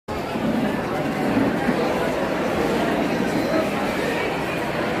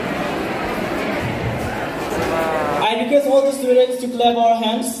clap our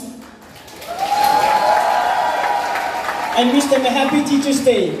hands and wish them a happy Teacher's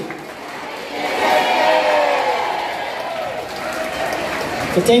Day.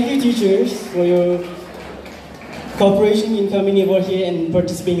 So thank you, teachers, for your cooperation in coming over here and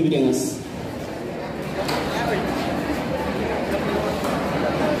participating with us.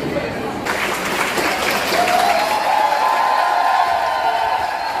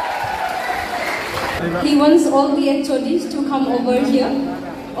 He wants all the HODs to come over here.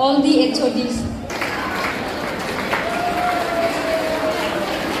 All the HODs.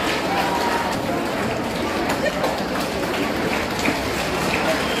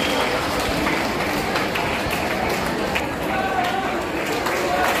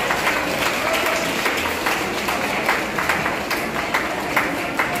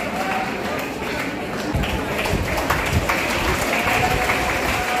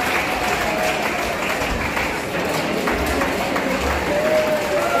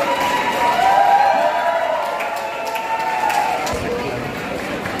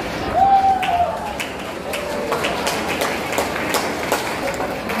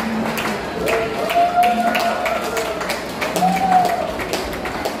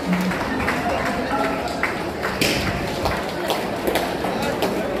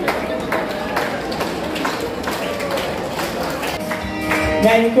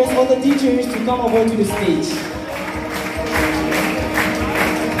 May I request all the teachers to come over to the stage.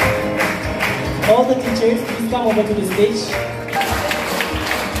 All the teachers, please come over to the stage.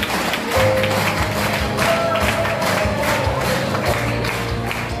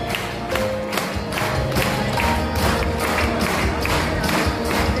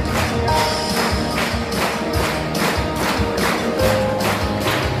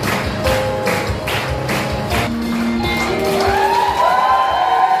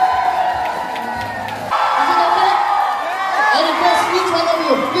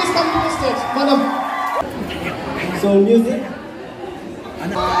 Please come to the stage, madam. So music.